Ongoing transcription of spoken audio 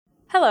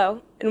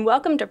Hello, and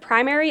welcome to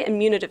Primary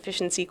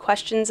Immunodeficiency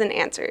Questions and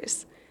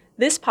Answers.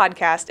 This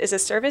podcast is a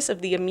service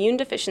of the Immune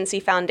Deficiency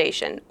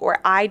Foundation,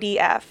 or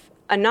IDF,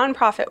 a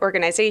nonprofit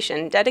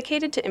organization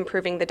dedicated to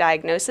improving the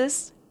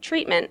diagnosis,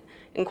 treatment,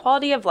 and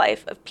quality of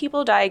life of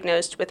people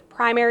diagnosed with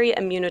primary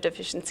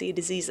immunodeficiency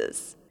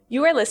diseases.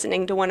 You are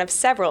listening to one of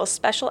several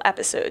special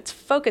episodes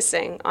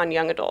focusing on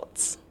young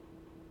adults.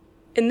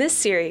 In this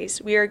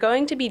series, we are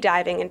going to be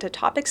diving into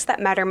topics that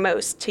matter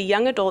most to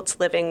young adults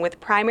living with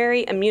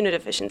primary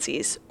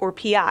immunodeficiencies, or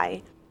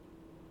PI.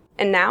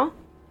 And now,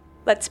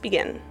 let's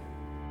begin.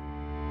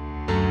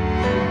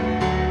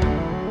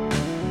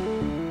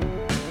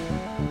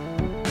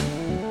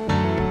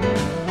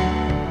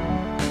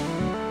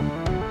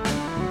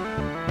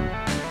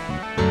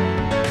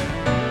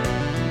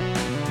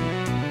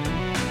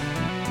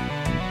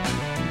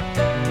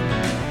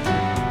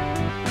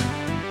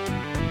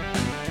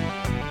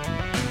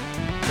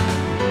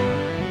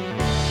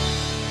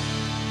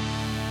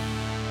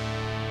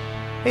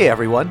 Hey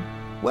everyone,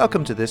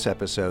 welcome to this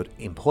episode,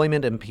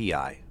 Employment and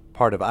PI,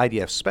 part of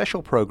IDF's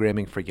special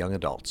programming for young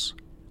adults.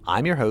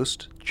 I'm your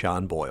host,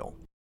 John Boyle.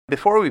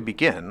 Before we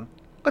begin,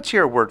 let's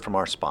hear a word from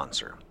our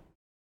sponsor.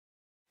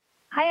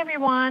 Hi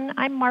everyone,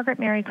 I'm Margaret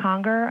Mary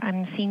Conger.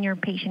 I'm Senior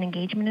Patient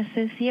Engagement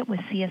Associate with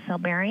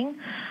CSL Behring.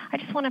 I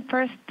just want to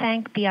first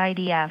thank the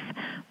IDF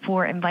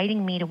for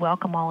inviting me to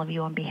welcome all of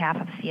you on behalf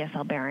of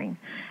CSL Behring.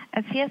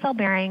 At CSL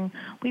Behring,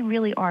 we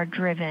really are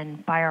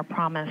driven by our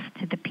promise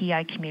to the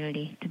PI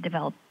community to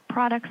develop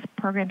products,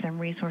 programs, and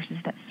resources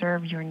that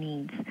serve your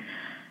needs.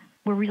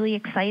 We're really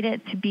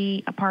excited to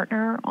be a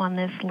partner on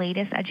this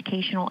latest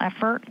educational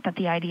effort that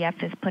the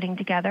IDF is putting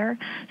together,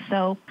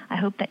 so I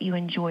hope that you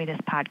enjoy this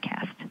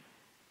podcast.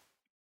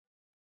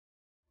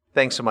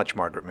 Thanks so much,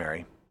 Margaret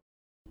Mary.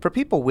 For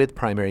people with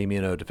primary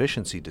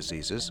immunodeficiency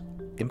diseases,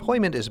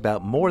 employment is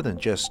about more than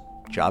just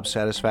job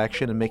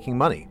satisfaction and making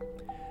money.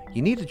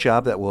 You need a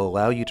job that will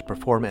allow you to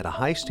perform at a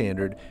high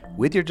standard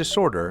with your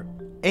disorder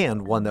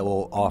and one that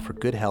will offer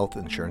good health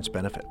insurance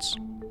benefits.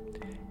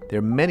 There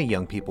are many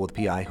young people with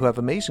PI who have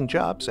amazing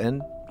jobs,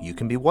 and you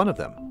can be one of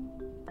them.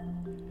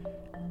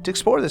 To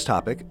explore this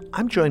topic,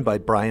 I'm joined by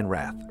Brian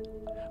Rath.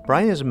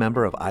 Brian is a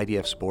member of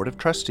IDF's Board of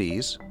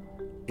Trustees,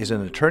 is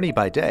an attorney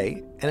by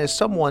day, and is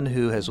someone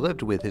who has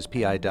lived with his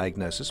PI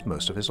diagnosis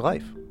most of his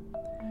life.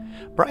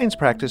 Brian's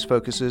practice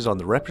focuses on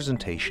the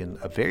representation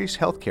of various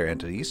healthcare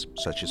entities,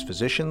 such as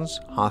physicians,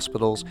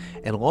 hospitals,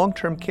 and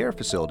long-term care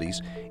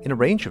facilities in a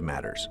range of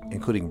matters,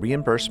 including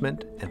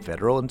reimbursement and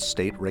federal and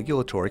state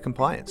regulatory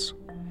compliance.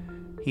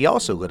 He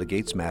also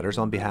litigates matters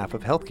on behalf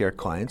of healthcare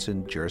clients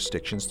in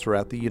jurisdictions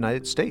throughout the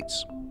United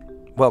States.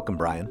 Welcome,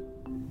 Brian.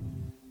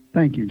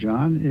 Thank you,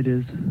 John. It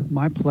is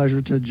my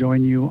pleasure to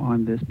join you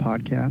on this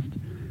podcast.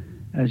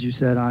 As you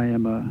said, I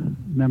am a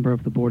member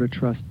of the Board of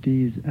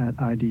Trustees at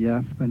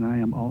IDF, and I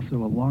am also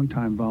a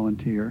longtime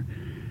volunteer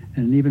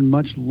and an even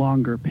much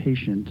longer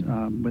patient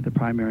with a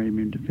primary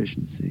immune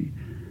deficiency.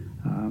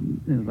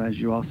 As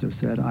you also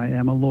said, I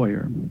am a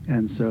lawyer,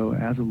 and so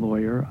as a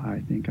lawyer,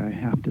 I think I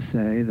have to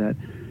say that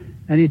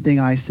anything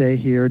I say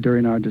here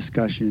during our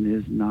discussion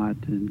is not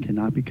and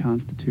cannot be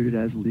constituted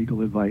as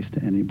legal advice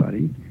to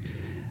anybody.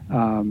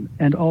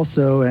 And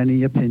also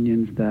any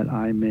opinions that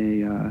I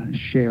may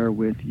share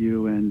with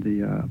you and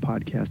the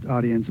podcast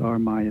audience are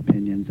my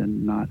opinions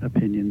and not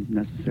opinions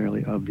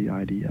necessarily of the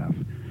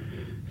IDF.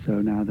 So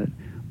now that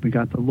we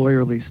got the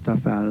lawyerly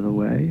stuff out of the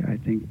way, I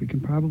think we can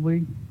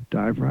probably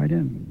dive right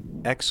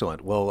in.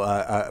 Excellent. Well,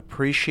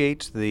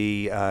 appreciate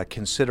the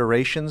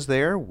considerations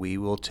there. We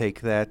will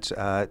take that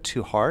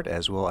to heart,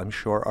 as will, I'm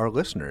sure, our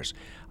listeners.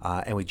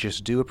 And we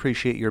just do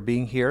appreciate your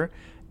being here.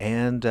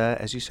 And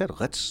as you said,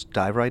 let's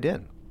dive right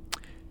in.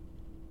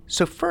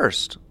 So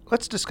first,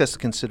 let's discuss the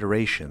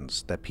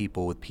considerations that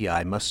people with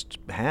PI must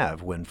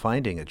have when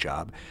finding a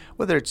job,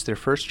 whether it's their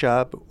first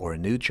job or a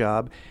new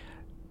job,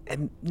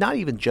 and not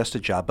even just a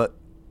job, but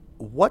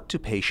what do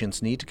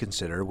patients need to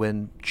consider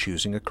when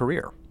choosing a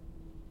career?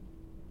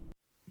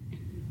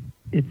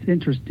 It's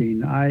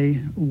interesting.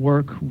 I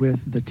work with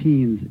the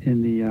teens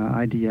in the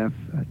IDF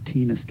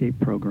Teen Escape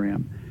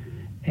Program,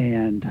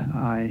 and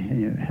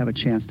I have a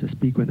chance to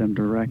speak with them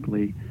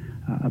directly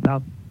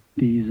about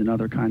these and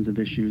other kinds of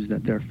issues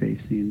that they're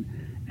facing.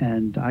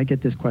 And I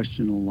get this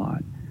question a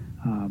lot,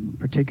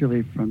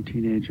 particularly from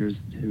teenagers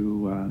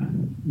who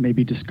may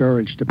be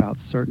discouraged about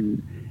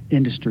certain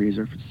industries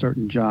or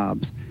certain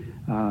jobs.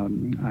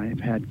 I've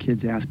had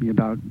kids ask me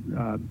about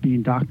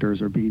being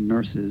doctors or being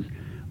nurses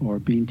or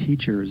being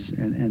teachers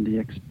and the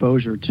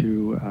exposure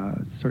to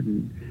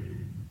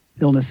certain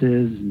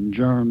illnesses and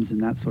germs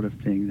and that sort of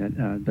thing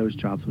that those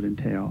jobs would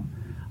entail.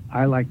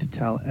 I like to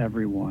tell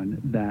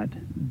everyone that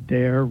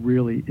there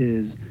really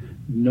is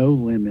no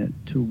limit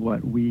to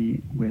what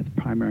we with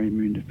primary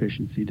immune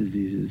deficiency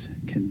diseases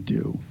can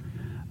do.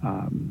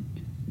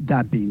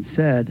 That being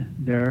said,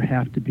 there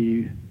have to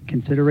be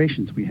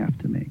considerations we have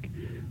to make.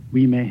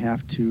 We may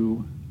have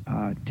to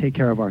take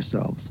care of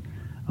ourselves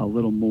a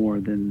little more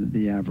than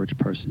the average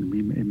person.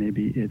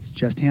 Maybe it's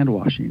just hand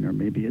washing, or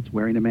maybe it's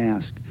wearing a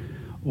mask,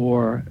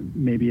 or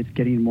maybe it's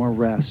getting more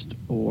rest,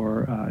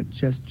 or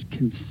just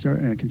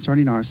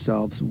concerning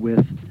ourselves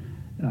with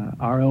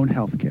our own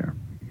health care.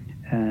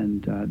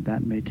 And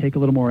that may take a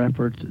little more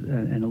effort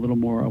and a little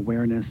more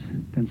awareness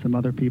than some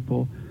other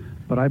people,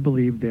 but I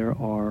believe there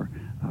are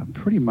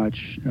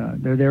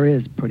there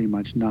is pretty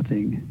much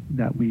nothing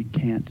that we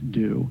can't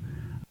do.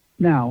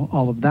 Now,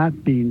 all of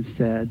that being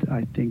said,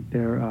 I think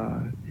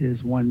there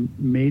is one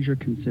major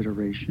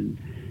consideration,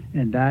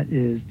 and that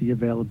is the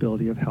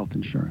availability of health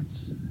insurance.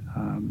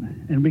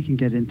 And we can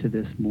get into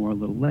this more a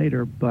little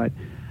later, but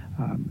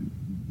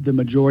the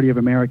majority of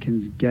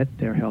Americans get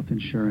their health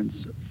insurance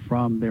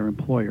from their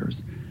employers.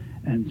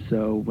 And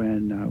so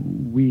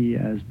when we,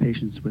 as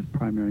patients with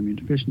primary immune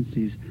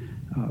deficiencies,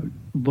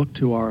 look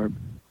to our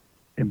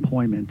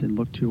employment and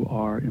look to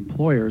our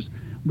employers,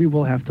 we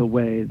will have to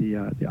weigh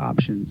the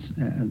options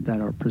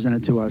that are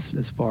presented to us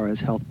as far as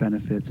health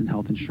benefits and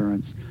health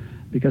insurance,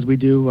 because we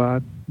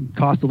do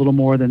cost a little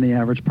more than the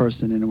average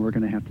person, and we're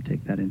going to have to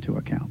take that into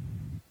account.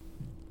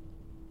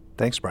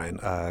 Thanks, Brian.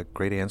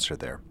 Great answer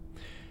there.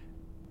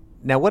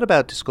 Now, what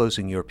about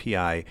disclosing your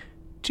PI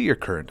to your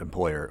current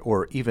employer,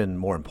 or even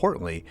more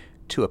importantly,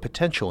 to a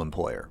potential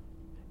employer?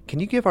 Can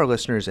you give our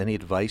listeners any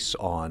advice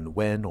on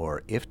when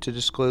or if to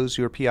disclose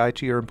your PI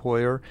to your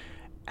employer,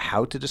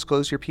 how to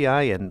disclose your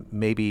PI, and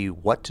maybe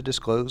what to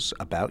disclose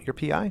about your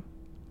PI?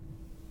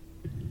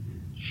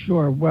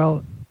 Sure.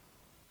 Well,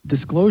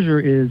 disclosure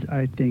is,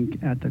 I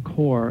think, at the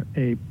core,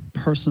 a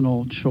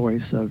personal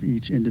choice of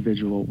each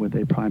individual with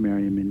a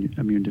primary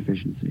immune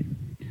deficiency.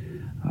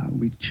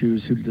 We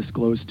choose who to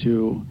disclose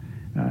to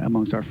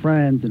amongst our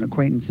friends and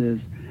acquaintances,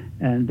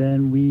 and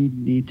then we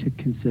need to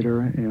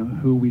consider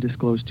who we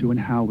disclose to and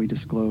how we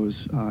disclose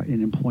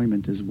in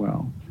employment as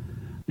well.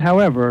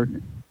 However,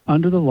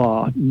 under the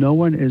law, no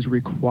one is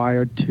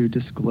required to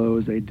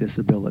disclose a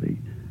disability.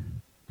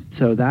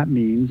 So that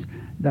means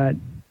that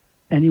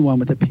anyone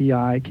with a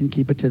PI can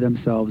keep it to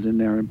themselves in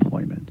their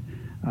employment.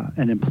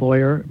 An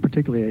employer,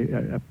 particularly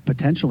a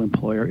potential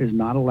employer, is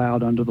not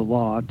allowed under the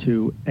law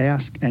to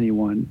ask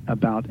anyone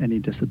about any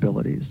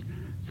disabilities.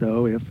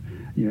 So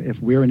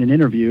if we're in an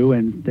interview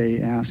and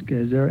they ask,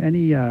 is there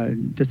any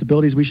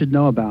disabilities we should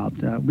know about,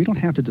 we don't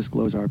have to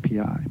disclose our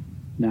PI.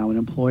 Now, an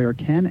employer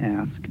can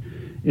ask,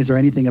 is there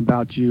anything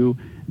about you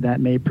that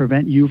may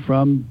prevent you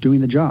from doing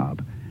the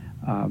job?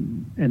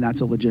 And that's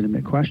a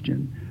legitimate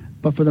question.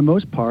 But for the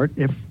most part,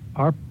 if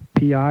our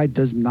PI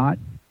does not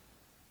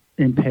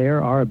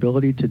impair our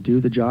ability to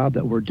do the job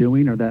that we're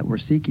doing or that we're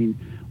seeking,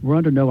 we're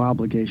under no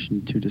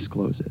obligation to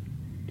disclose it.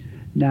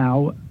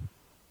 Now,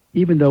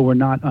 even though we're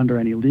not under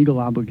any legal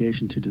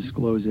obligation to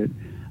disclose it,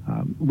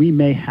 we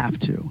may have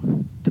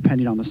to,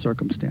 depending on the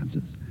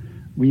circumstances.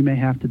 We may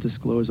have to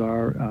disclose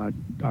our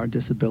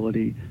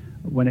disability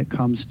when it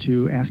comes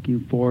to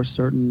asking for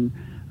certain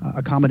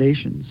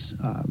accommodations.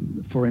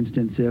 For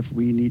instance, if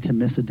we need to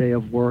miss a day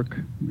of work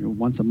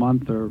once a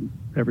month or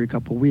every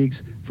couple of weeks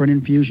for an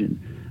infusion,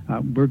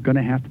 we're going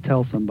to have to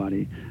tell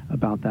somebody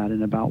about that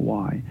and about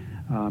why.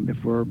 If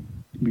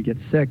we get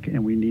sick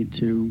and we need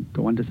to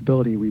go on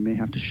disability, we may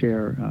have to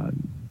share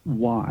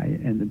why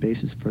and the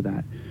basis for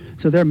that.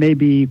 So there may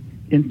be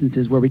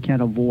instances where we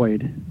can't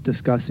avoid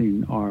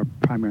discussing our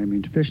primary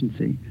immune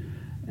deficiency,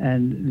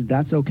 and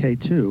that's okay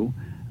too.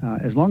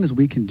 As long as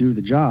we can do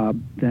the job,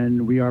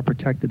 then we are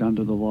protected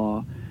under the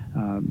law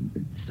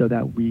so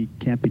that we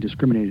can't be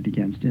discriminated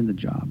against in the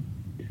job.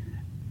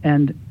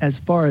 And as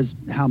far as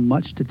how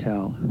much to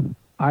tell,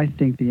 I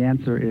think the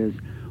answer is,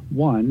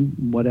 one,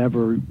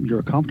 whatever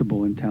you're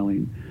comfortable in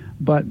telling.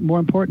 But more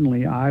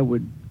importantly, I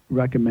would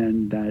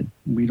recommend that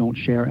we don't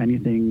share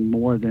anything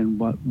more than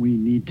what we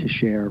need to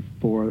share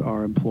for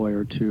our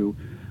employer to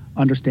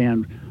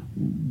understand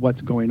what's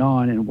going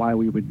on and why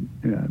we would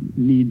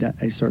need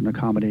a certain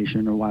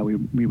accommodation, or why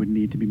we would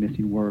need to be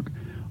missing work,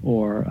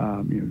 or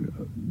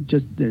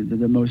just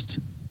the most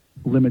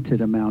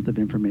limited amount of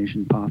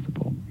information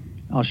possible.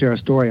 I'll share a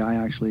story. I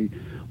actually,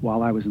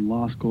 while I was in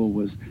law school,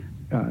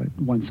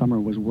 one summer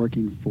was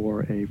working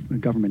for a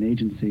government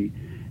agency,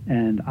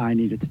 and I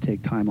needed to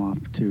take time off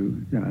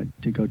to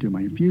go do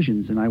my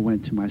infusions. And I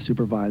went to my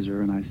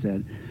supervisor and I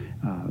said,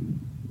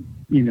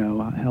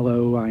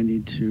 hello, I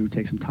need to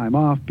take some time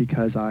off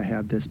because I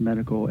have this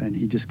medical. And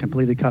he just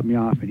completely cut me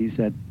off, and he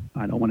said,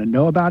 I don't want to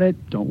know about it.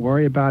 Don't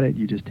worry about it.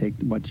 You just take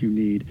what you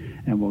need,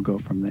 and we'll go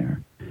from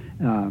there.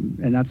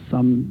 And that's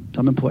some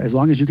employers. As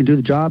long as you can do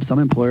the job, some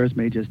employers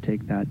may just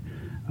take that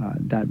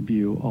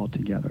view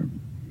altogether.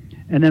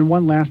 And then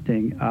one last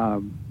thing,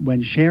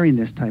 when sharing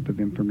this type of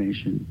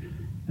information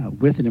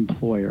with an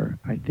employer,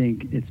 I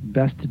think it's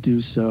best to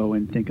do so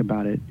and think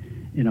about it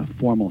in a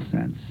formal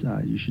sense.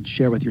 You should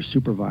share with your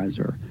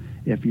supervisor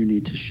if you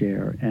need to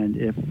share, and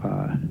if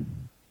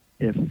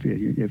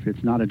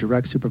it's not a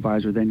direct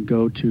supervisor, then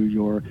go to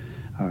your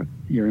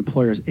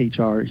employer's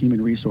HR,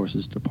 Human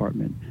Resources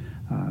Department.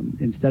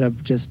 Instead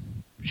of just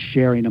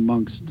sharing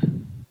amongst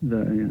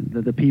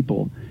the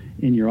people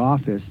in your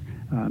office,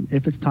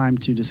 if it's time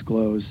to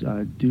disclose,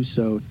 do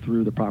so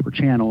through the proper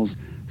channels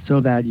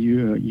so that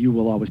you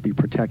will always be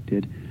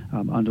protected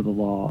under the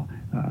law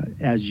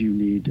as you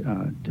need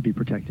to be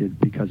protected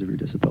because of your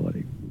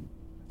disability.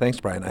 Thanks,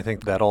 Brian. I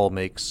think that all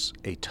makes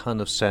a ton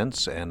of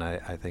sense, and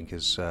I think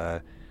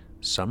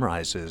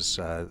summarizes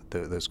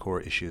those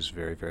core issues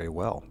very, very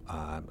well.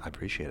 I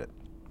appreciate it.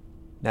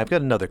 Now, I've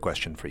got another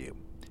question for you.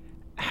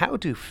 How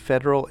do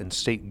federal and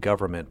state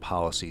government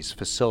policies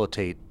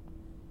facilitate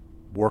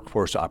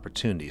workforce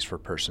opportunities for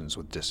persons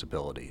with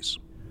disabilities?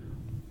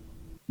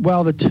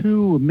 Well, the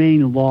two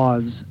main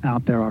laws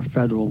out there are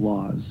federal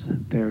laws.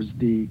 There's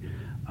the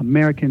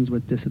Americans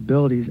with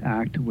Disabilities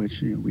Act, which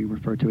we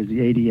refer to as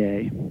the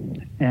ADA,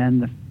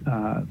 and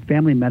the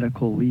Family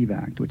Medical Leave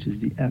Act, which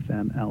is the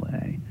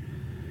FMLA.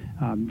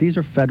 These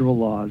are federal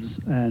laws,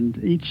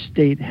 and each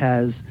state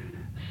has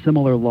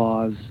similar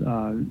laws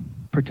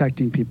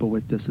protecting people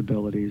with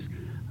disabilities.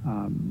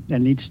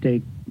 And each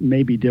state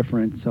may be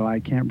different, so I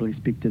can't really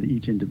speak to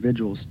each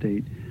individual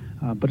state.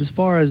 But as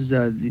far as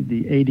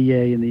the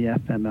ADA and the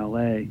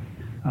FMLA,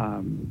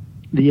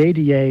 the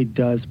ADA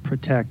does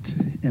protect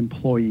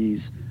employees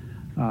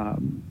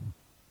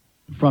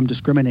from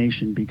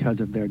discrimination because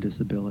of their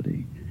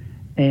disability.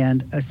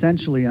 And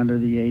essentially under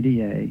the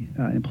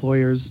ADA,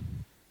 employers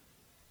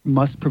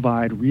must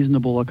provide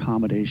reasonable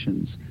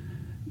accommodations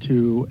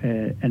to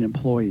an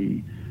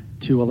employee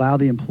to allow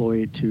the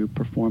employee to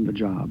perform the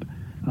job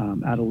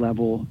at a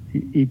level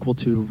equal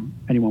to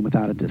anyone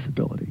without a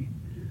disability.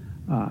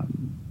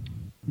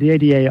 The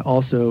ADA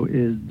also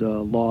is the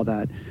law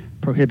that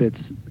prohibits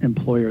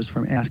employers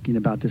from asking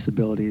about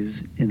disabilities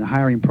in the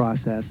hiring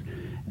process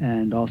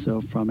and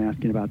also from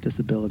asking about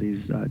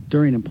disabilities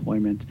during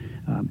employment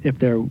if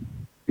there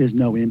is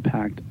no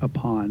impact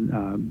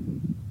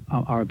upon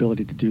our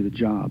ability to do the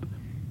job.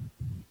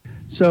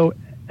 So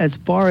as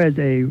far as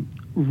a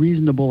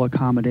reasonable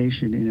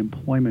accommodation in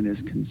employment is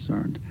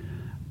concerned,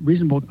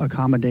 reasonable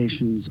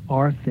accommodations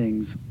are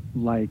things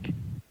like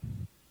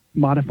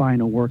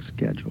modifying a work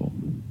schedule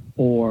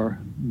or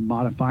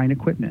modifying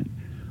equipment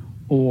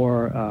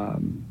or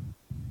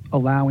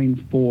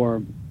allowing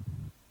for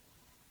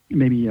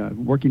maybe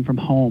working from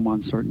home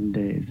on certain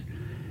days.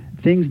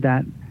 Things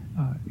that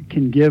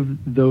can give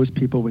those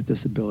people with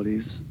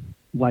disabilities,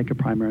 like a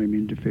primary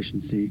immune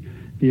deficiency,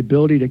 the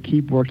ability to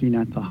keep working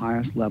at the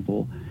highest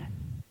level,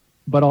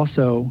 but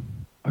also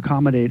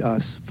accommodate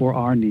us for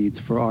our needs,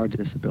 for our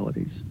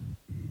disabilities.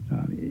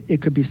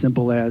 It could be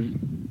simple as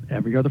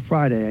every other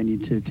Friday I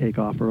need to take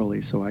off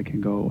early so I can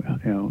go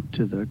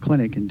to the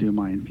clinic and do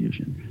my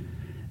infusion.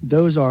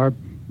 Those are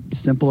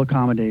simple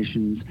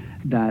accommodations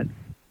that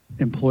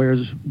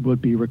employers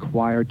would be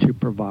required to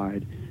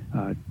provide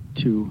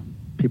to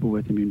people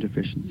with immune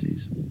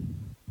deficiencies.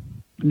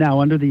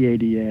 Now, under the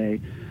ADA,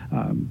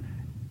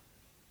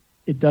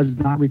 it does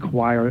not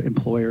require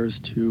employers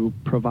to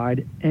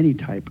provide any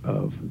type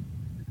of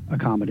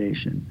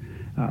accommodation.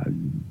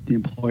 The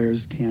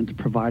employers can't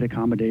provide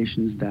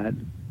accommodations that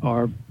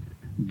are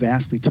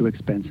vastly too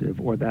expensive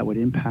or that would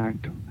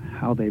impact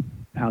how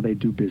they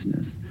do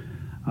business.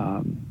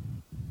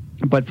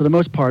 But for the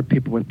most part,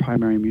 people with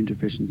primary immune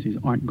deficiencies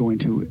aren't going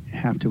to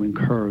have to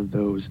incur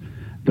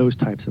those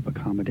types of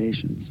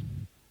accommodations.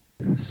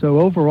 So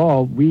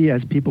overall, we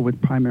as people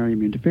with primary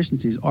immune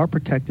deficiencies are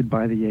protected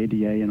by the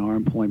ADA in our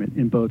employment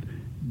in both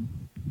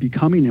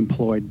becoming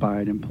employed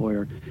by an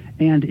employer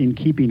and in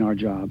keeping our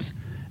jobs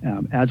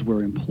as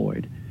we're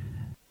employed.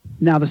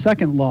 Now, the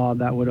second law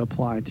that would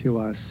apply to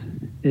us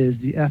is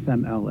the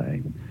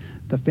FMLA,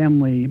 the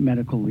Family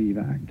Medical Leave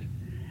Act.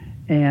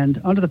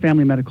 And under the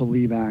Family Medical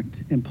Leave Act,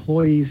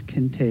 employees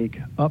can take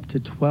up to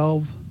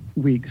 12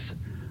 weeks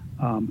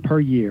per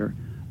year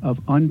of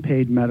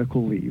unpaid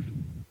medical leave.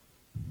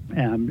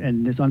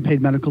 And this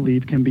unpaid medical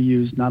leave can be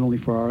used not only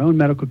for our own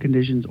medical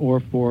conditions or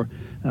for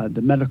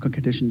the medical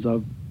conditions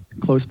of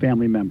close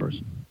family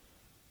members.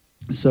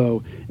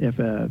 So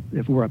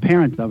if we're a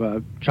parent of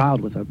a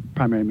child with a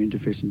primary immune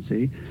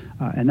deficiency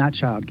and that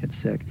child gets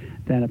sick,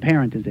 then a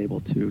parent is able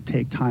to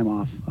take time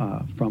off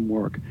from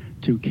work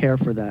to care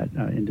for that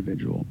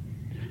individual.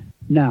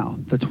 Now,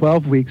 the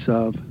 12 weeks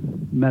of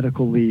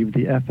medical leave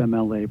the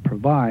FMLA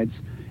provides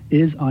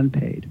is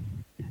unpaid,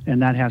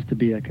 and that has to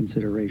be a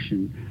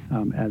consideration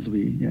as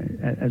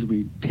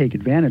we take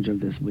advantage of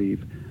this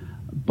leave.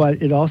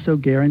 But it also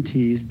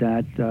guarantees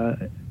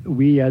that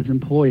we as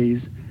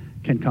employees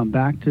can come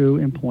back to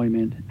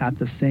employment at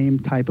the same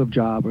type of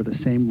job or the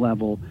same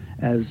level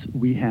as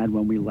we had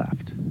when we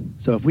left.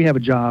 So if we have a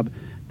job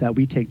that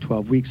we take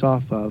 12 weeks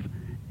off of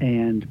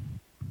and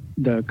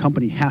the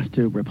company has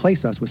to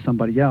replace us with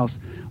somebody else,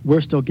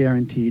 we're still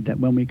guaranteed that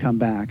when we come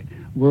back,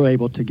 we're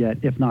able to get,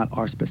 if not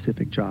our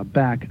specific job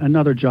back,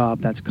 another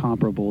job that's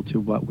comparable to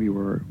what we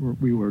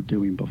were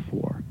doing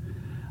before.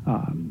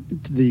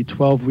 The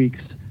 12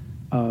 weeks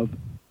of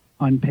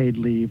unpaid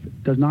leave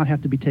does not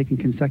have to be taken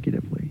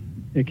consecutively.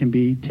 It can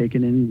be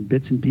taken in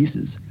bits and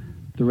pieces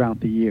throughout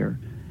the year.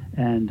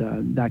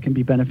 And that can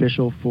be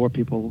beneficial for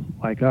people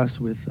like us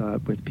with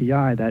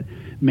PI that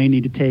may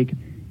need to take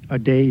a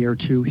day or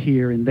two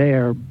here and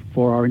there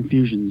for our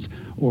infusions,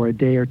 or a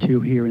day or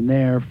two here and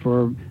there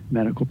for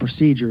medical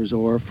procedures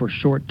or for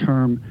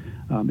short-term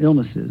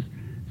illnesses.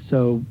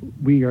 So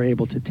we are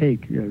able to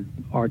take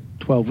our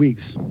 12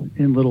 weeks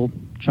in little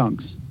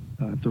chunks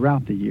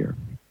throughout the year.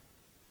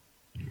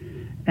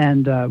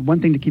 And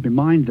one thing to keep in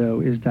mind,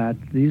 though, is that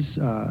these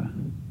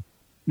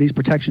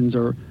protections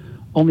are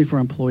only for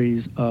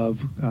employees of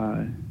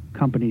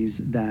companies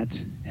that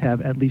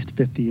have at least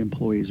 50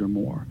 employees or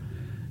more.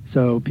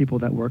 So people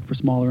that work for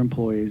smaller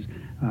employees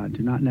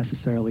do not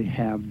necessarily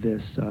have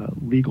this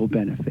legal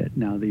benefit.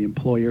 Now, the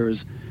employers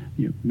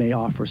may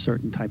offer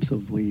certain types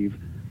of leave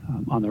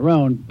on their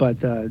own,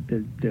 but the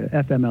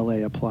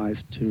FMLA applies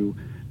to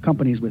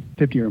companies with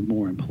 50 or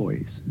more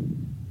employees.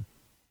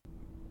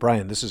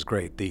 Brian, this is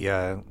great.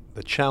 The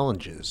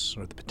challenges,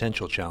 or the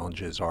potential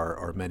challenges,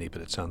 are many,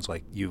 but it sounds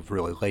like you've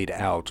really laid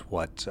out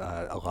what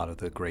a lot of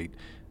the great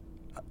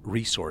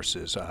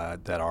resources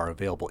that are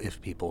available if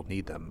people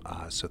need them.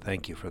 So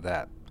thank you for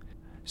that.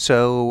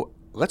 So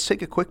let's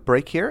take a quick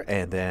break here,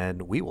 and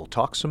then we will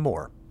talk some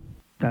more.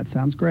 That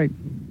sounds great.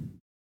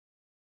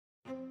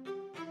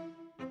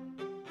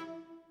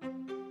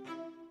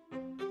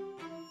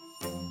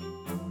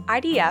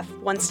 IDF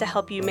wants to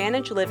help you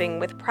manage living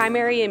with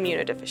primary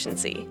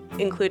immunodeficiency,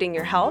 including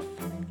your health,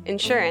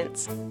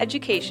 insurance,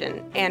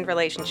 education, and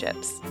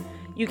relationships.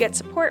 You get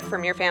support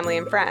from your family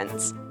and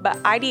friends, but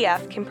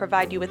IDF can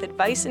provide you with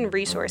advice and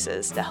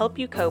resources to help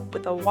you cope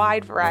with a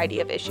wide variety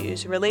of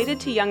issues related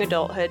to young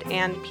adulthood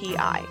and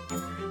PI.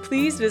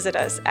 Please visit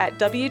us at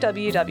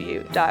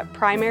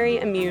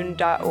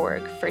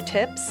www.primaryimmune.org for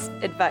tips,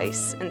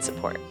 advice, and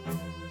support.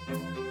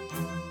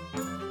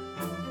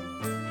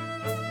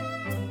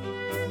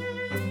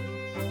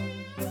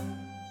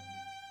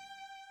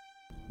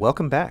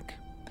 Welcome back.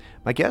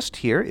 My guest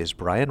here is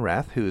Brian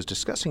Rath, who is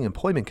discussing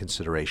employment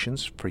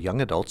considerations for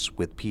young adults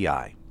with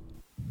PI.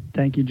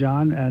 Thank you,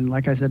 John. And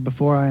like I said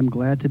before, I am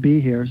glad to be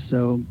here.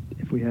 So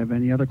if we have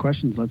any other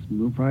questions, let's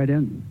move right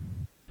in.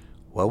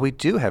 Well, we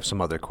do have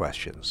some other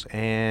questions,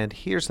 and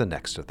here's the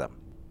next of them.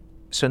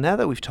 So now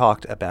that we've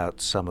talked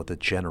about some of the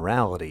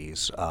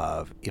generalities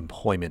of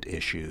employment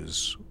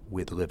issues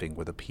with living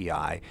with a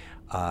PI,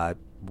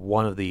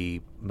 one of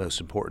the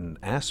most important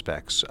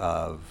aspects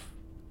of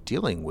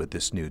dealing with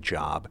this new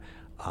job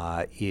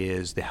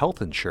is the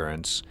health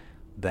insurance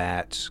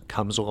that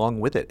comes along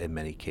with it in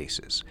many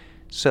cases.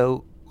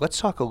 So let's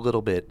talk a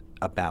little bit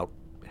about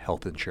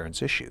health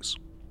insurance issues.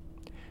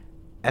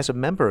 As a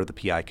member of the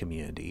PI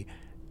community,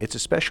 it's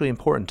especially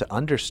important to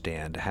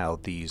understand how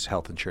these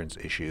health insurance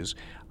issues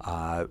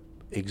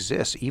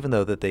exist, even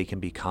though that they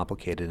can be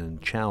complicated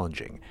and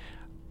challenging.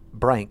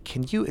 Brian,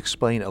 can you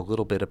explain a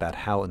little bit about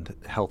how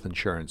health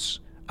insurance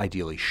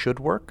ideally should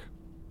work?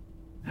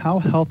 How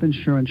health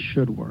insurance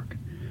should work?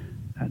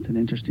 That's an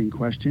interesting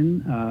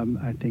question.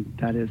 I think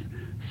that is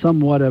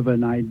somewhat of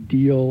an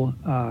ideal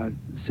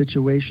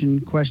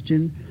situation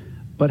question.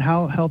 But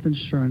how health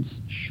insurance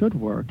should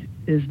work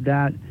is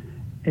that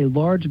a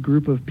large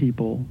group of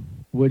people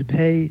would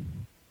pay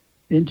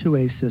into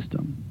a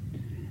system,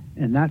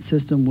 and that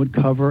system would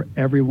cover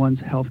everyone's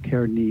health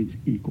care needs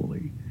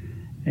equally.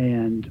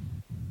 And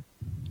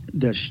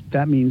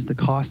that means the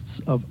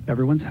costs of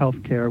everyone's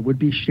health care would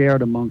be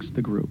shared amongst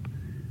the group.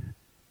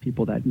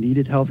 People that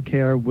needed health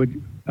care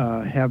would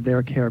have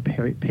their care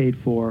paid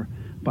for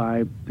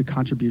by the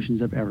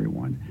contributions of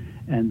everyone.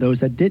 And those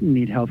that didn't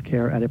need health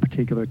care at a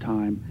particular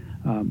time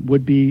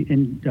would be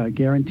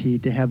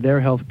guaranteed to have their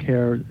health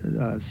care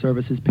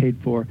services paid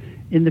for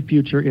in the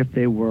future if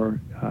they were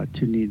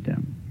to need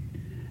them.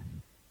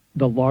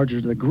 The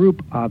larger the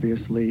group,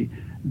 obviously,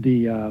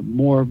 the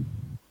more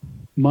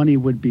money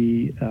would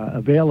be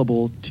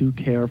available to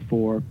care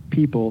for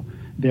people.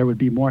 There would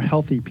be more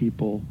healthy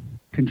people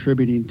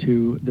contributing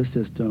to the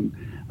system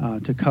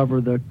to cover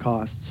the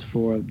costs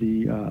for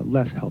the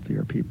less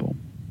healthier people.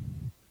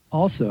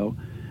 Also,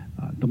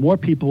 the more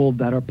people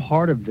that are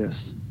part of this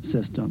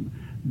system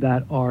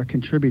that are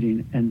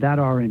contributing and that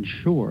are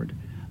insured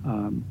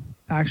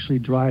actually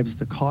drives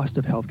the cost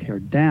of healthcare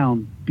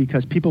down,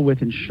 because people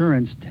with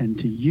insurance tend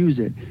to use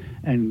it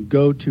and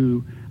go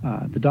to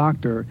the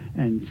doctor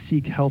and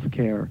seek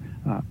healthcare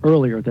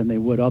earlier than they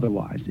would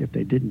otherwise if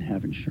they didn't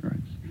have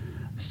insurance.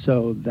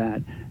 So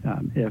that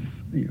if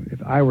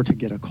I were to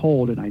get a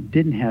cold and I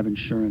didn't have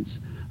insurance,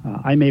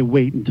 I may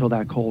wait until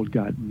that cold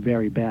got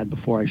very bad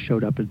before I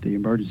showed up at the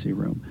emergency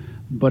room.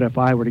 But if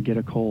I were to get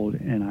a cold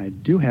and I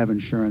do have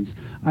insurance,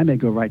 I may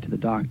go right to the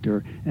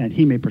doctor and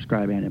he may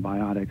prescribe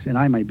antibiotics, and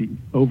I might be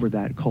over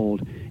that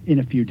cold in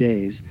a few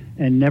days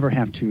and never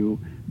have to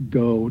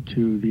go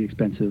to the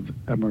expensive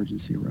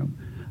emergency room.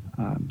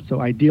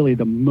 So ideally,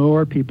 the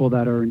more people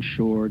that are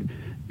insured,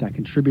 that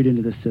contribute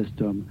into the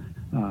system,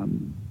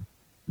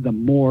 the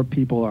more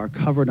people are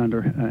covered under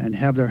and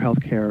have their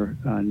health care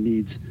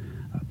needs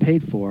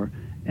paid for,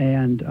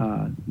 and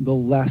the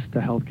less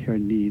the health care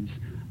needs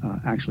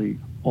actually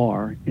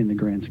are in the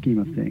grand scheme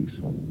of things.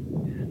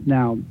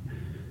 Now,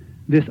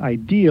 this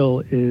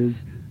ideal is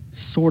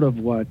sort of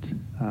what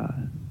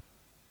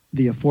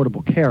the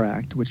Affordable Care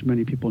Act, which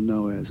many people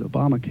know as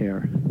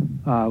Obamacare,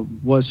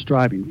 was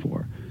striving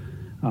for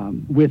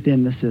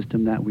within the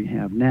system that we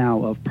have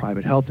now of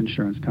private health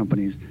insurance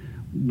companies,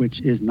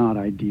 which is not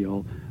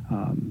ideal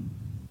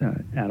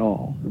at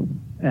all.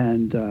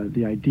 And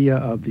the idea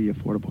of the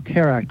Affordable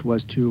Care Act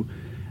was to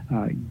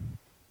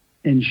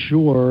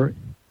ensure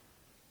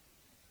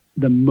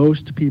the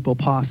most people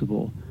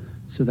possible,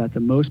 so that the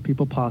most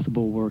people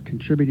possible were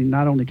contributing,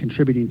 not only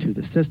contributing to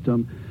the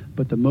system,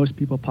 but the most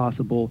people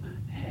possible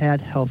had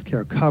health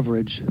care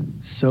coverage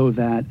so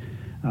that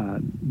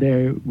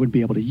they would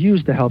be able to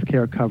use the health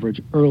care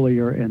coverage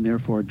earlier and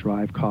therefore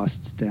drive costs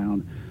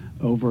down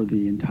over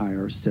the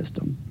entire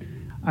system.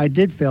 I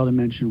did fail to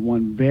mention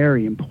one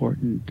very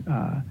important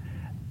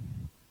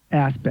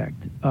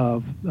aspect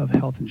of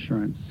health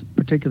insurance,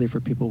 particularly for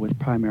people with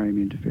primary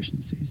immune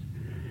deficiencies.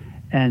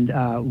 And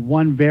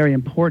one very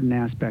important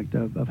aspect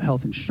of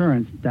health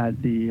insurance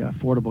that the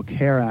Affordable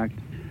Care Act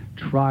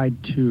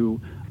tried to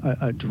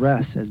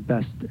address as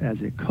best as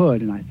it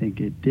could, and I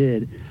think it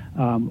did,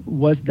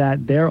 was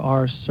that there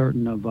are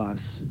certain of us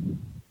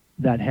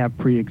that have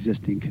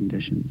pre-existing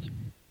conditions.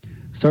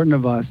 Certain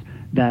of us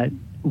that,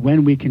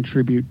 when we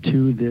contribute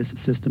to this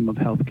system of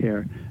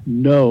healthcare,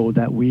 know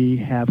that we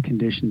have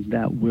conditions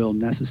that will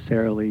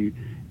necessarily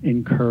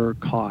incur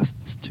costs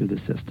to the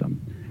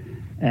system.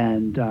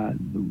 And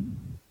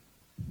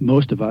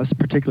most of us,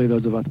 particularly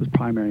those of us with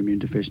primary immune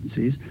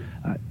deficiencies,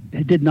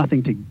 did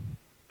nothing to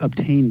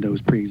obtain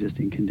those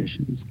pre-existing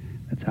conditions.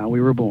 That's how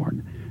we were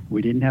born.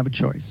 We didn't have a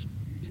choice.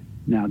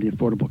 Now, the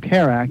Affordable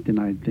Care Act, and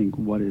I think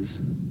what is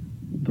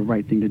the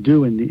right thing to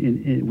do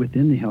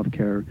within the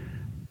healthcare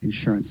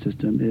insurance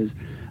system, is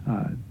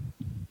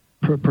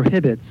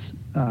prohibits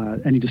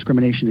any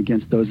discrimination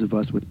against those of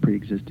us with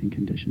pre-existing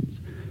conditions.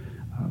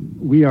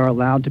 We are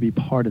allowed to be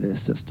part of this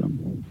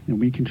system, and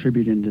we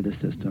contribute into the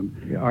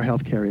system. Our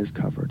health care is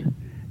covered.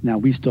 Now,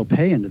 we still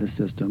pay into the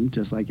system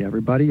just like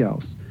everybody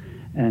else,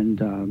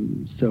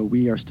 and so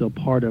we are still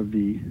part of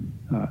the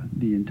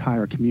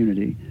entire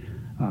community,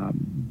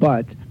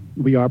 but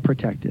we are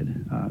protected,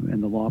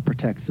 and the law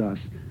protects us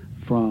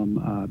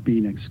from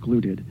being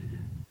excluded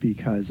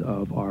because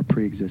of our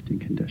pre-existing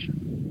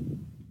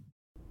condition.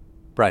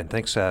 Brian,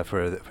 thanks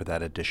for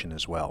that addition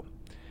as well.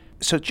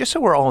 So just so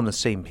we're all on the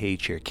same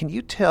page here, can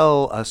you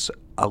tell us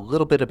a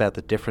little bit about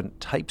the different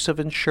types of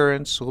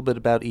insurance, a little bit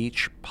about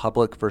each,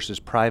 public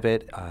versus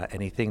private,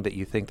 anything that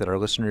you think that our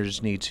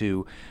listeners need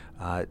to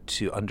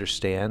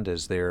understand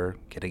as they're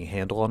getting a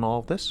handle on all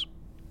of this?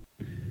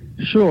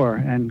 Sure,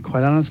 and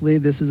quite honestly,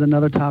 this is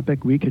another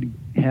topic we could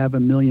have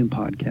 1 million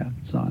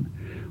podcasts on,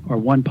 or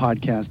one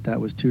podcast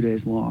that was 2 days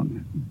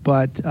long.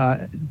 But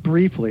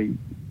briefly,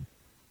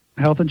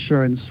 health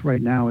insurance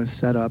right now is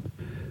set up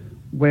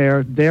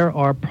where there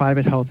are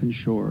private health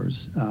insurers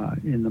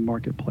in the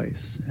marketplace,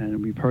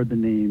 and we've heard the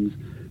names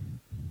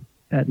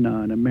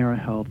Aetna and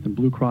AmeriHealth and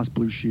Blue Cross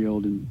Blue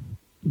Shield and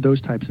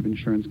those types of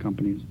insurance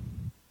companies.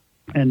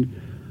 And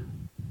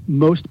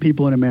most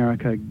people in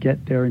America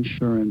get their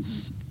insurance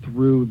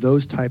through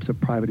those types of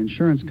private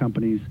insurance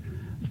companies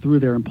through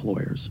their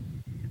employers.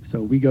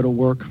 So we go to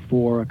work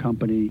for a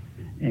company,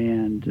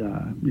 and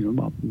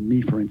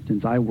me, for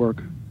instance, I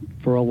work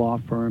for a law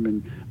firm,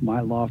 and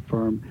my law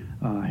firm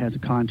has a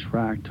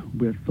contract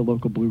with the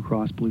local Blue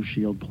Cross Blue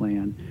Shield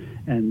plan,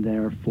 and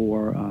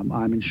therefore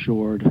I'm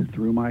insured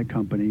through my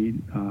company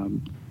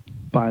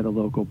by the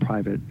local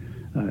private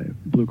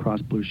Blue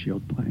Cross Blue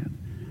Shield plan.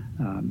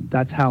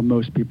 That's how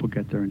most people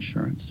get their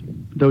insurance.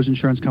 Those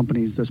insurance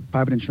companies, those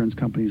private insurance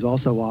companies,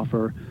 also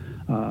offer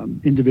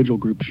individual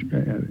group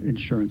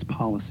insurance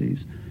policies,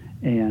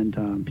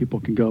 and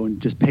people can go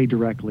and just pay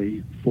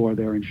directly for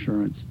their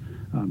insurance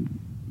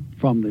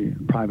from the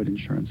private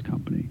insurance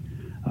company.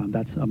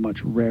 That's a much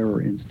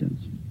rarer instance.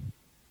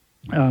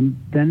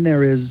 Then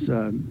there is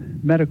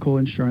medical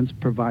insurance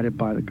provided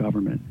by the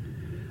government.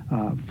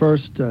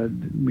 First,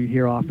 we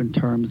hear often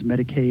terms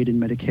Medicaid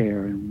and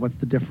Medicare, and what's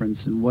the difference,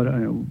 and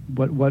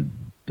what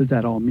does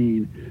that all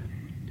mean?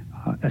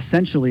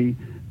 Essentially,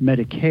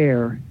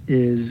 Medicare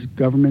is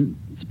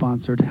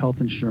government-sponsored health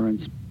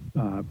insurance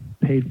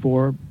paid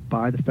for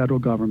by the federal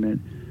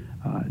government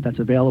that's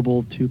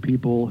available to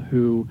people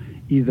who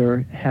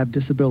either have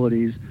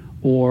disabilities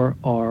or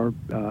are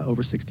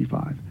over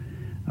 65.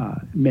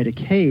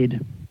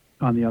 Medicaid,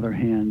 on the other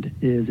hand,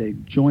 is a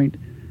joint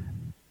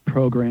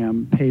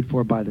program paid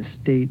for by the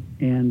state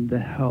and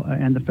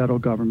the federal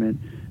government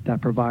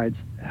that provides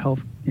health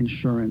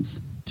insurance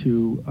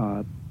to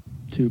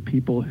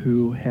people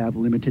who have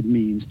limited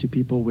means, to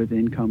people with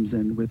incomes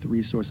and with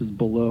resources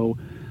below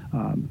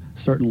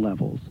certain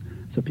levels.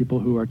 So people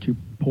who are too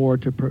poor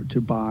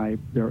to buy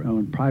their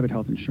own private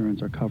health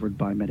insurance are covered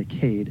by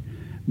Medicaid.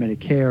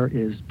 Medicare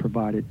is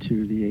provided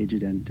to the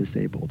aged and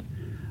disabled.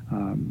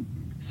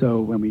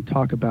 So when we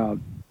talk about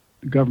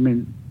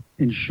government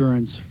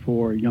insurance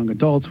for young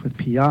adults with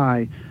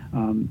PI,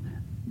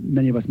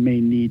 many of us may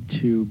need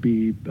to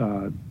be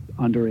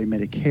under a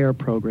Medicare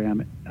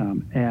program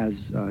as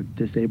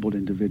disabled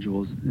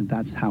individuals, and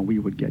that's how we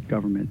would get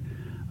government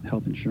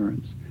health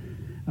insurance.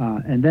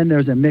 And then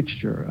there's a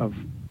mixture of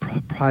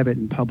private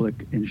and public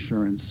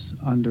insurance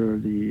under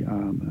the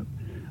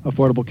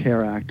Affordable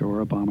Care Act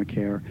or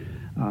Obamacare,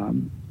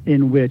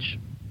 in which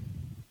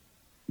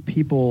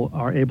people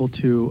are able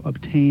to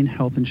obtain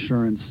health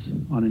insurance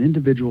on an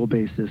individual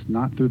basis,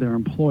 not through their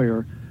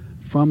employer,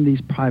 from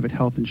these private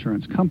health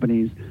insurance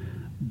companies,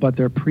 but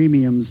their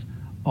premiums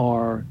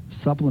are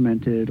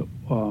supplemented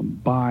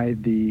by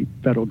the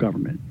federal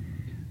government.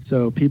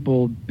 So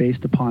people,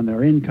 based upon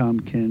their income,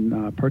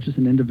 can purchase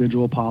an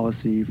individual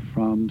policy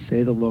from,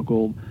 say, the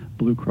local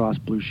Blue Cross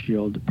Blue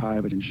Shield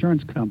private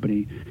insurance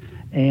company,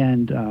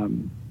 and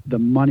the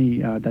money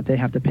that they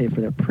have to pay for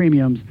their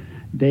premiums,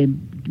 they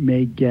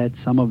may get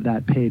some of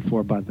that paid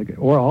for by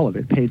or all of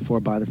it paid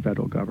for by the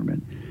federal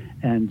government.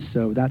 And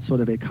so that's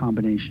sort of a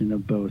combination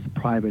of both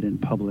private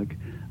and public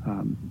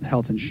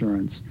health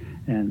insurance.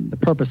 And the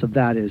purpose of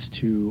that is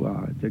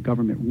the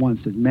government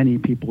wants as many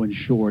people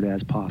insured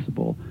as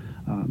possible,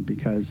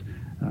 because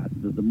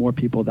the more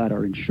people that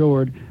are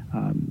insured,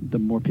 the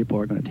more people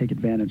are going to take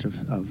advantage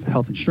of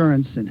health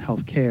insurance and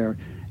health care,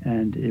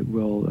 and it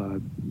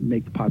will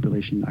make the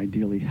population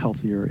ideally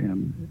healthier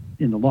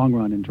in the long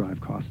run and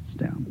drive costs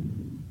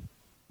down.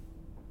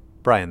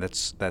 Brian,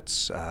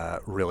 that's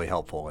really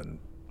helpful, and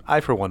I,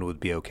 for one, would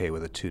be okay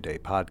with a 2-day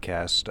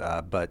podcast,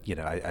 but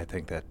I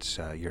think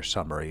that your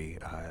summary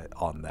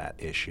on that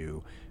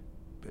issue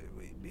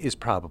is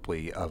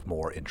probably of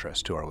more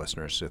interest to our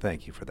listeners, so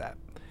thank you for that.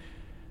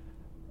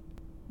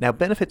 Now,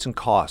 benefits and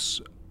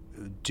costs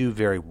do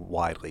vary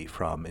widely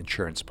from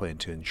insurance plan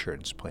to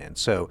insurance plan.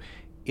 So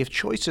if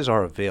choices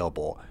are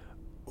available,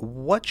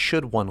 what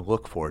should one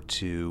look for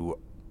to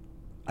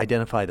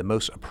identify the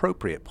most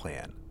appropriate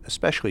plan,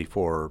 especially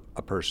for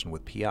a person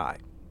with PI?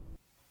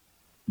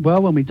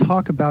 Well, when we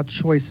talk about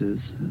choices,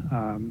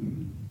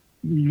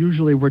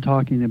 usually we're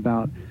talking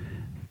about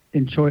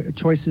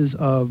choices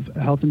of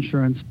health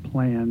insurance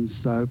plans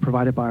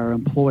provided by our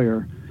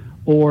employer,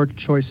 or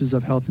choices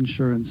of health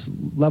insurance,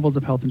 levels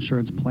of health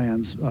insurance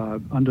plans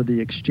under the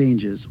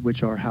exchanges,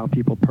 which are how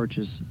people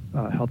purchase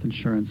health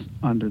insurance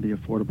under the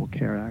Affordable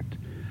Care Act.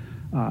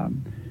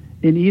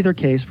 In either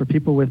case, for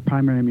people with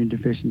primary immune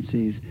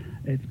deficiencies,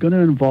 it's going to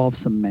involve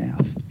some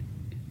math,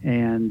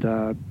 and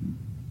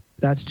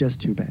that's just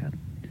too bad.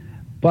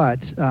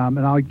 But, and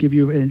I'll give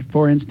you,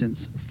 for instance,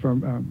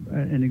 from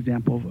an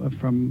example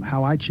from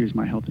how I choose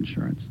my health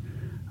insurance.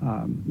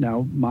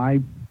 Now,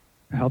 my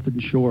health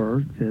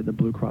insurer, the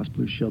Blue Cross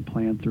Blue Shield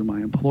plan through my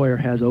employer,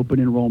 has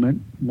open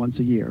enrollment once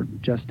a year,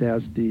 just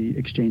as the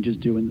exchanges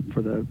do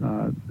for the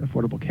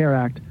Affordable Care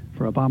Act,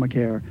 for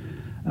Obamacare.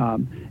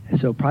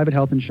 So private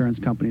health insurance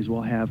companies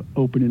will have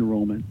open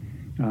enrollment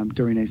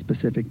during a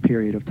specific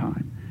period of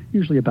time,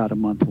 usually about a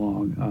month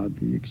long.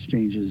 The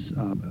exchanges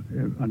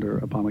under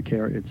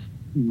Obamacare, it's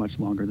much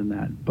longer than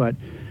that. But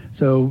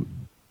so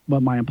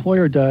what my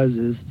employer does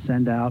is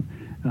send out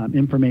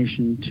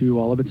information to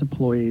all of its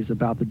employees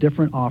about the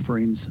different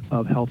offerings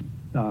of health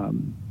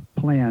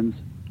plans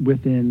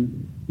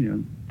within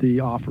the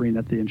offering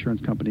that the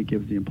insurance company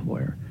gives the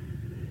employer.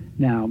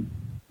 Now,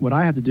 what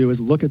I have to do is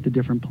look at the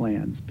different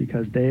plans,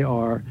 because the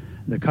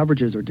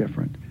coverages are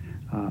different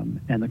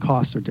and the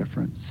costs are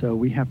different. So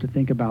we have to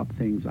think about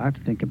things. I have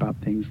to think about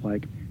things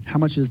like, how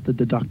much is the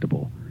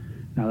deductible?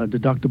 Now, the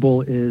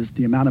deductible is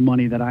the amount of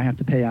money that I have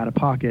to pay out of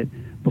pocket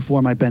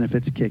before my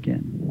benefits kick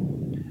in.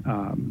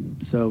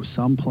 So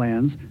some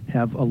plans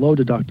have a low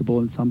deductible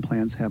and some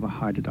plans have a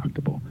high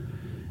deductible.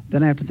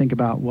 Then I have to think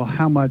about, well,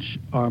 how much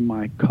are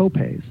my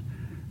copays?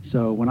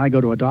 So when I go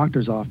to a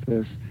doctor's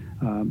office,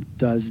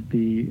 does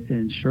the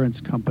insurance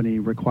company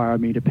require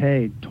me to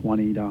pay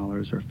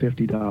 $20 or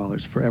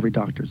 $50 for every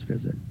doctor's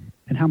visit?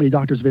 And how many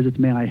doctor's visits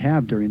may I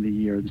have during the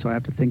year? And so I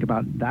have to think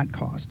about that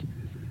cost.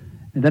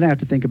 And then I have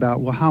to think about,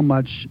 well, how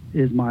much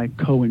is my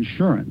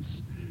co-insurance?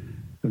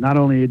 So not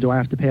only do I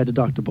have to pay a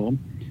deductible,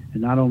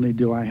 and not only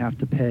do I have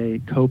to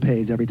pay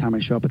co-pays every time I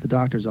show up at the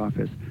doctor's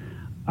office,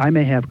 I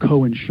may have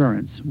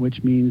co-insurance,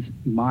 which means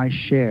my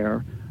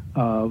share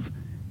of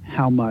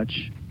how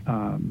much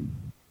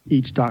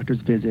each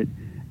doctor's visit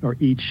or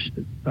each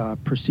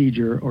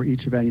procedure or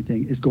each of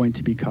anything is going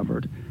to be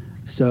covered.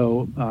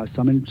 So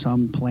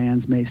some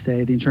plans may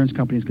say the insurance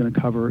company is going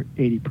to cover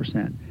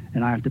 80%,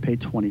 and I have to pay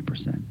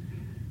 20%.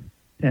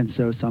 And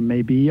so some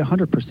may be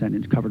 100%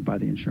 is covered by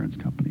the insurance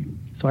company.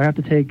 So I have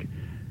to take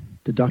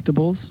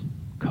deductibles,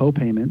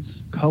 co-payments,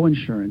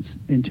 co-insurance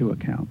into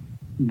account.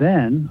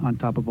 Then, on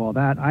top of all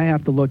that, I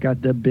have to look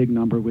at the big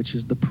number, which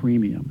is the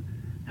premium.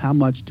 How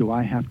much do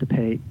I have to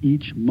pay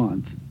each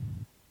month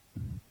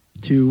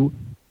to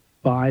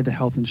buy the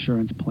health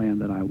insurance plan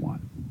that I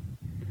want?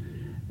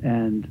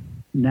 And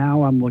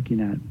now I'm looking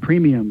at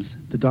premiums,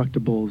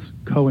 deductibles,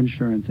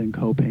 co-insurance, and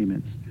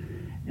co-payments.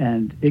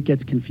 And it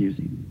gets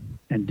confusing.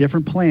 And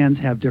different plans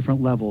have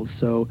different levels.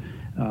 So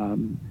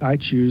I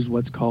choose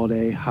what's called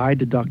a high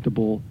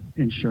deductible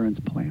insurance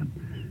plan.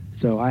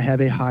 So I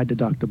have a high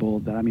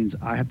deductible. That means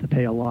I have to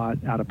pay a lot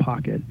out of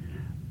pocket.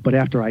 But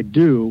after I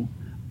do,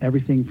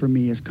 everything for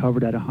me is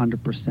covered at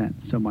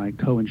 100%. So my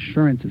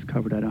co-insurance is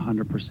covered at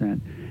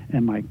 100%,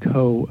 and my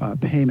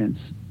co-payments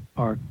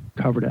are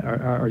covered at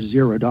are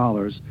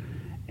 $0.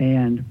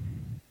 And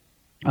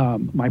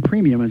my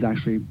premium is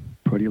actually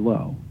pretty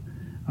low.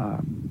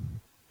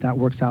 that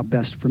works out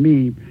best for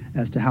me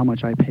as to how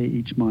much I pay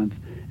each month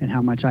and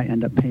how much I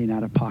end up paying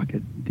out of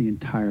pocket the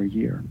entire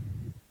year.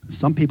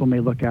 Some people may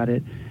look at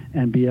it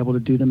and be able to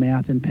do the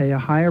math and pay a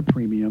higher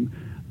premium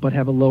but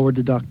have a lower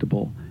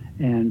deductible.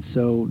 And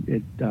so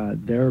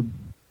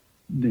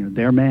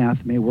their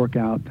math may work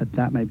out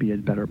that might be a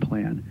better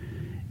plan.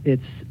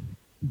 It's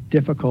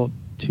difficult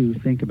to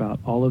think about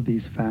all of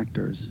these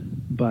factors,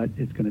 but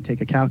it's going to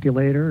take a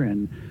calculator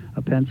and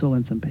a pencil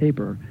and some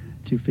paper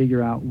to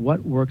figure out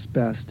what works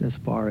best as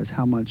far as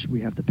how much we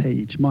have to pay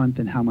each month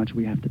and how much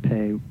we have to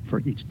pay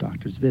for each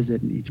doctor's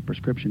visit and each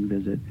prescription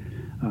visit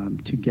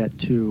to get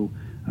to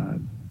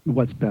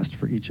what's best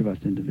for each of us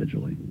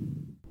individually.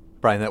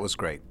 Brian, that was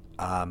great.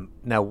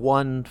 Now,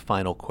 one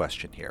final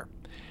question here.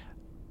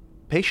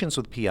 Patients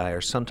with PI are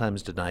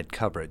sometimes denied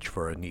coverage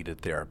for a needed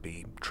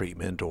therapy,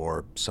 treatment,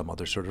 or some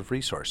other sort of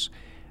resource.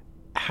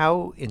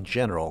 How, in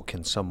general,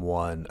 can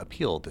someone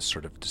appeal this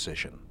sort of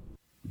decision?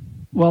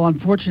 Well,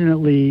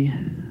 unfortunately,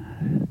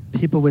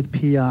 people with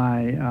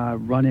PI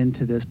run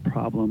into this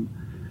problem,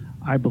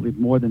 I believe,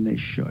 more than they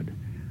should.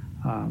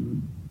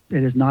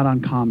 It is not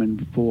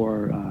uncommon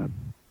for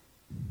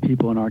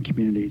people in our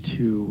community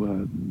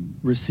to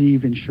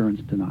receive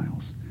insurance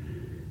denials.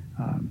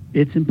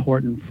 It's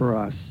important for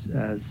us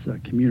as a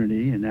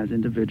community and as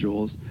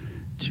individuals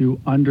to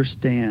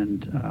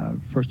understand,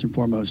 first and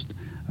foremost,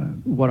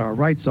 what our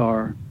rights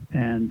are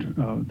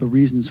and the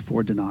reasons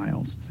for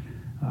denials.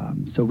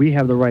 So we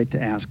have the right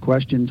to ask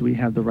questions. We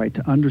have the right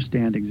to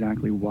understand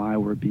exactly why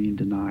we're being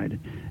denied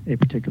a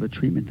particular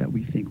treatment that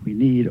we think we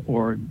need,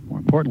 or more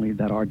importantly,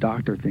 that our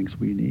doctor thinks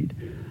we need.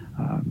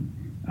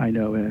 I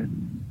know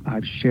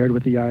I've shared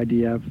with the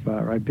IDF,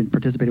 or I've been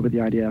participated with the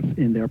IDF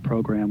in their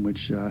program, which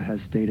has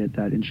stated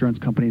that insurance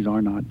companies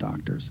are not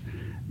doctors.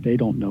 They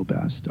don't know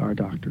best. Our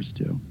doctors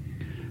do.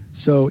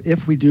 So if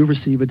we do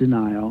receive a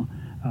denial,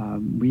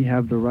 we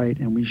have the right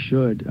and we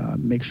should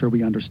make sure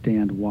we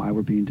understand why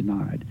we're being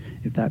denied.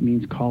 If that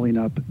means calling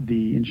up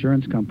the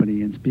insurance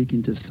company and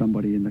speaking to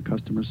somebody in the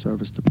customer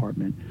service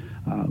department,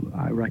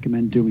 I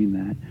recommend doing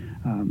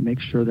that. Make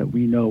sure that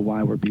we know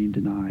why we're being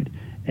denied.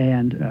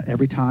 And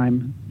every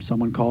time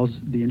someone calls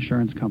the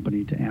insurance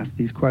company to ask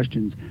these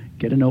questions,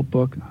 get a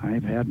notebook.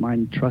 I've had my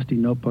trusty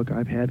notebook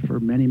I've had for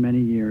many,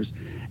 many years,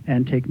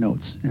 and take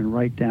notes and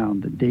write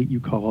down the date you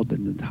called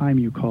and the time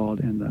you called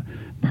and the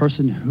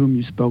person whom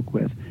you spoke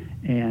with,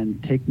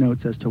 and take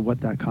notes as to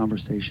what that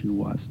conversation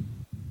was.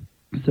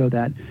 So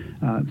that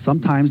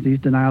sometimes these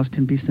denials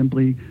can be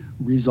simply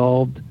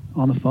resolved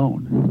on the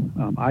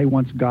phone. I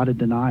once got a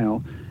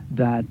denial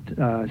that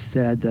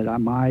said that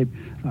my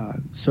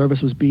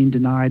service was being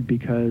denied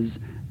because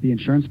the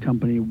insurance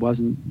company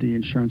wasn't the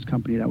insurance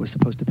company that was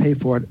supposed to pay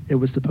for it. It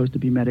was supposed to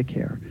be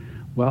Medicare.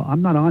 Well,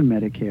 I'm not on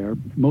Medicare,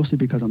 mostly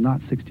because I'm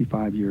not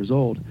 65 years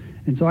old,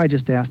 and so I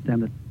just asked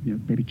them to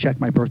maybe check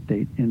my birth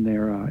date in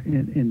their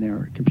in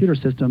their computer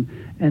system,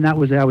 and I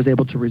was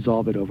able to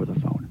resolve it over the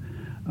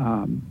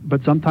phone.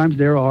 But sometimes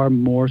there are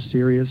more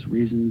serious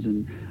reasons,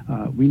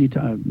 and we need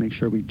to make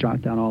sure we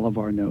jot down all of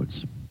our notes.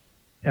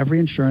 Every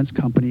insurance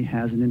company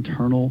has an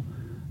internal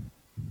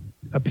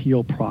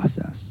appeal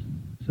process.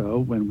 So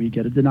when we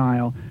get a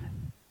denial,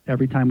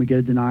 every time we get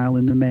a denial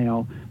in the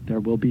mail, there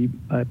will be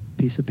a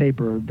piece of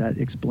paper that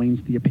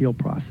explains the appeal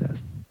process.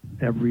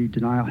 Every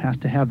denial has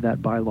to have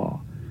that by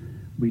law.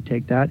 We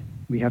take that,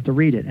 we have to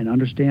read it and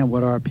understand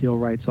what our appeal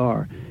rights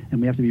are.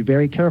 And we have to be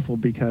very careful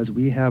because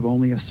we have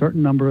only a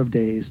certain number of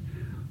days,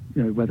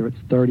 whether it's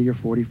 30 or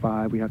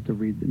 45, we have to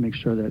make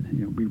sure that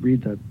we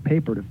read the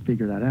paper to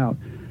figure that out,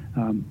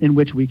 in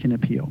which we can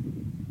appeal.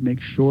 Make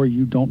sure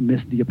you don't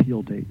miss the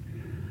appeal date.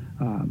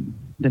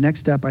 The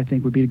next step, I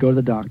think, would be to go to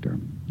the doctor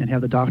and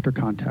have the doctor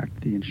contact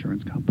the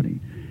insurance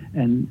company.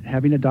 And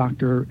having a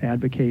doctor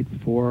advocate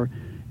for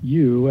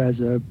you as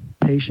a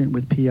patient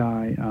with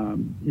PI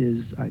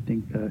is, I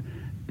think,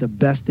 the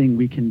best thing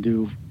we can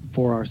do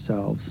for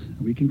ourselves.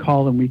 We can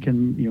call and we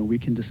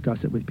can discuss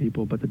it with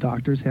people, but the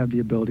doctors have the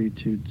ability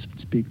to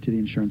speak to the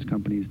insurance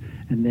companies,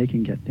 and they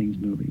can get things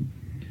moving.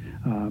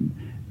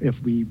 If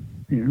we,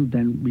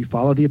 then we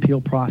follow the appeal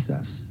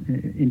process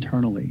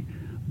internally.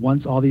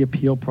 Once all the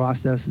appeal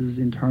processes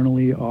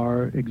internally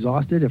are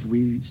exhausted, if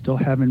we still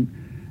haven't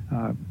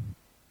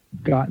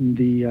gotten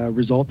the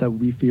result that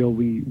we feel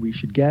we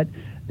should get,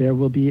 there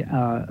will be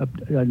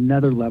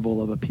another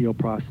level of appeal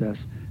process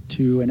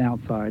to an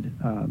outside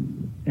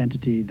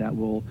entity that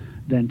will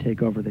then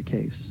take over the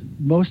case.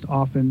 Most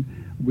often,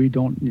 we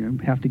don't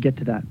have to get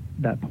to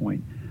that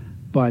point.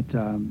 But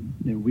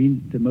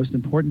the most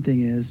important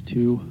thing is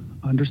to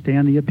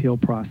understand the appeal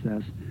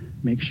process,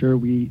 make sure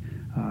we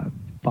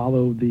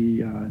follow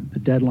the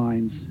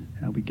deadlines,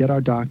 we get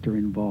our doctor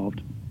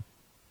involved,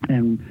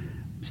 and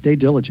stay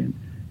diligent.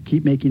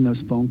 Keep making those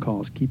phone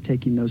calls, keep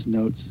taking those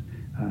notes,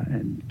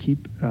 and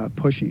keep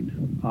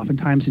pushing.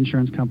 Oftentimes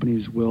insurance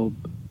companies will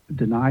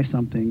deny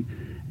something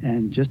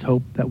and just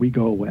hope that we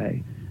go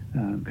away,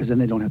 because then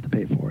they don't have to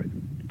pay for it.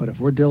 But if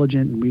we're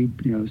diligent and we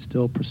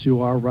still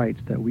pursue our rights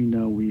that we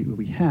know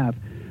we have,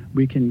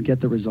 we can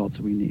get the results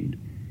we need.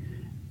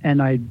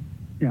 And I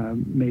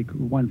make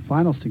one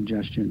final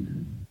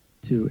suggestion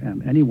to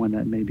anyone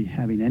that may be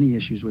having any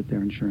issues with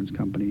their insurance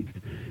company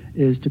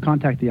is to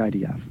contact the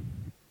IDF.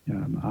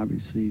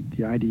 Obviously,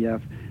 the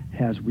IDF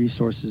has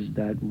resources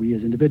that we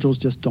as individuals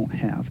just don't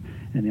have,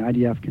 and the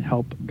IDF can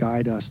help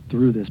guide us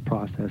through this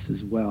process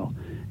as well.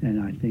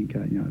 And I think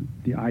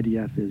the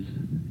IDF is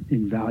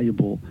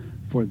invaluable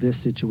for this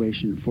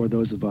situation for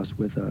those of us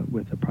with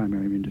a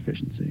primary immune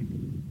deficiency.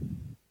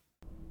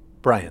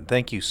 Brian,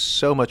 thank you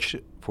so much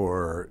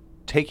for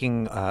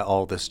taking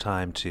all this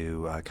time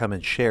to come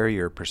and share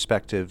your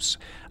perspectives,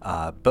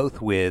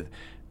 both with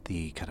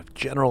the kind of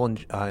general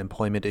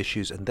employment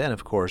issues, and then,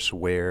 of course,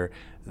 where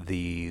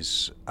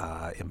these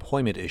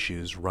employment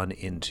issues run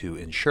into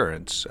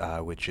insurance,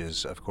 which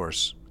is, of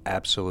course,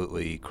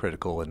 absolutely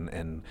critical and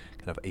kind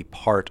of a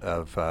part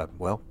of,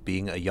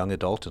 being a young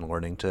adult and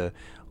learning to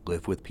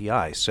live with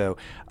PI. So,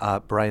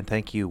 Brian,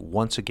 thank you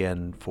once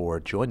again for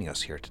joining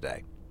us here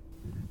today.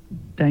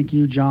 Thank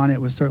you, John.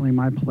 It was certainly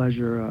my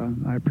pleasure.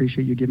 I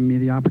appreciate you giving me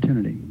the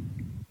opportunity.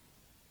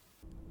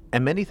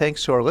 And many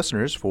thanks to our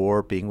listeners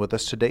for being with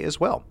us today as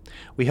well.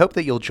 We hope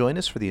that you'll join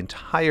us for the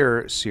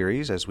entire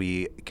series as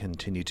we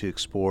continue to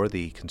explore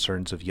the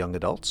concerns of young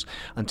adults.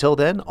 Until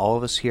then, all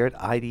of us here at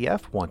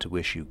IDF want to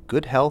wish you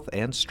good health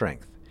and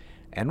strength.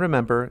 And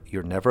remember,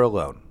 you're never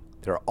alone.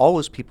 There are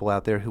always people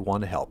out there who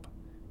want to help.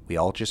 We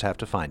all just have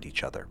to find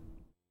each other.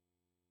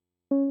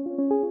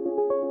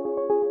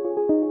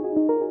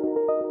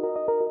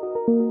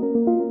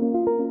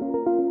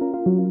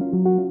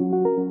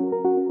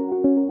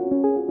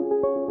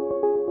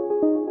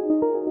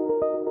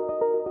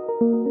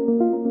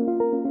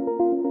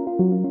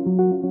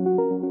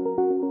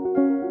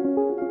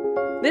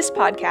 This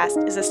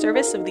podcast is a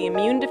service of the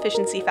Immune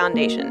Deficiency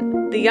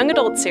Foundation. The Young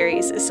Adult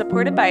series is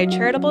supported by a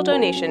charitable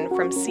donation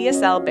from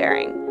CSL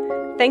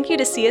Behring. Thank you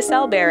to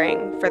CSL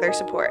Behring for their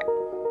support.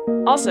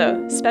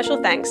 Also,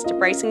 special thanks to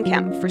Bryson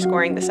Kemp for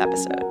scoring this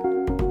episode.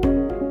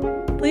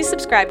 Please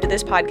subscribe to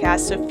this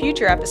podcast so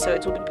future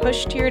episodes will be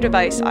pushed to your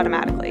device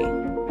automatically.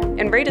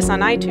 And rate us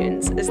on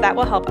iTunes, as that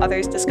will help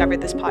others discover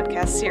this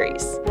podcast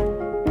series.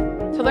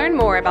 To learn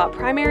more about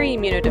primary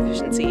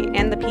immunodeficiency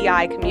and the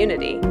PI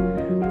community,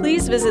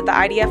 please visit the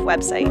IDF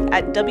website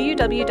at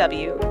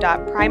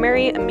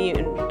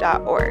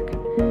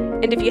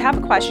www.primaryimmune.org. And if you have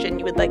a question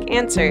you would like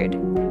answered,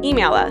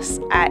 email us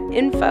at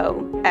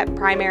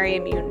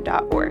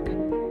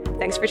info@primaryimmune.org.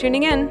 Thanks for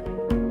tuning in.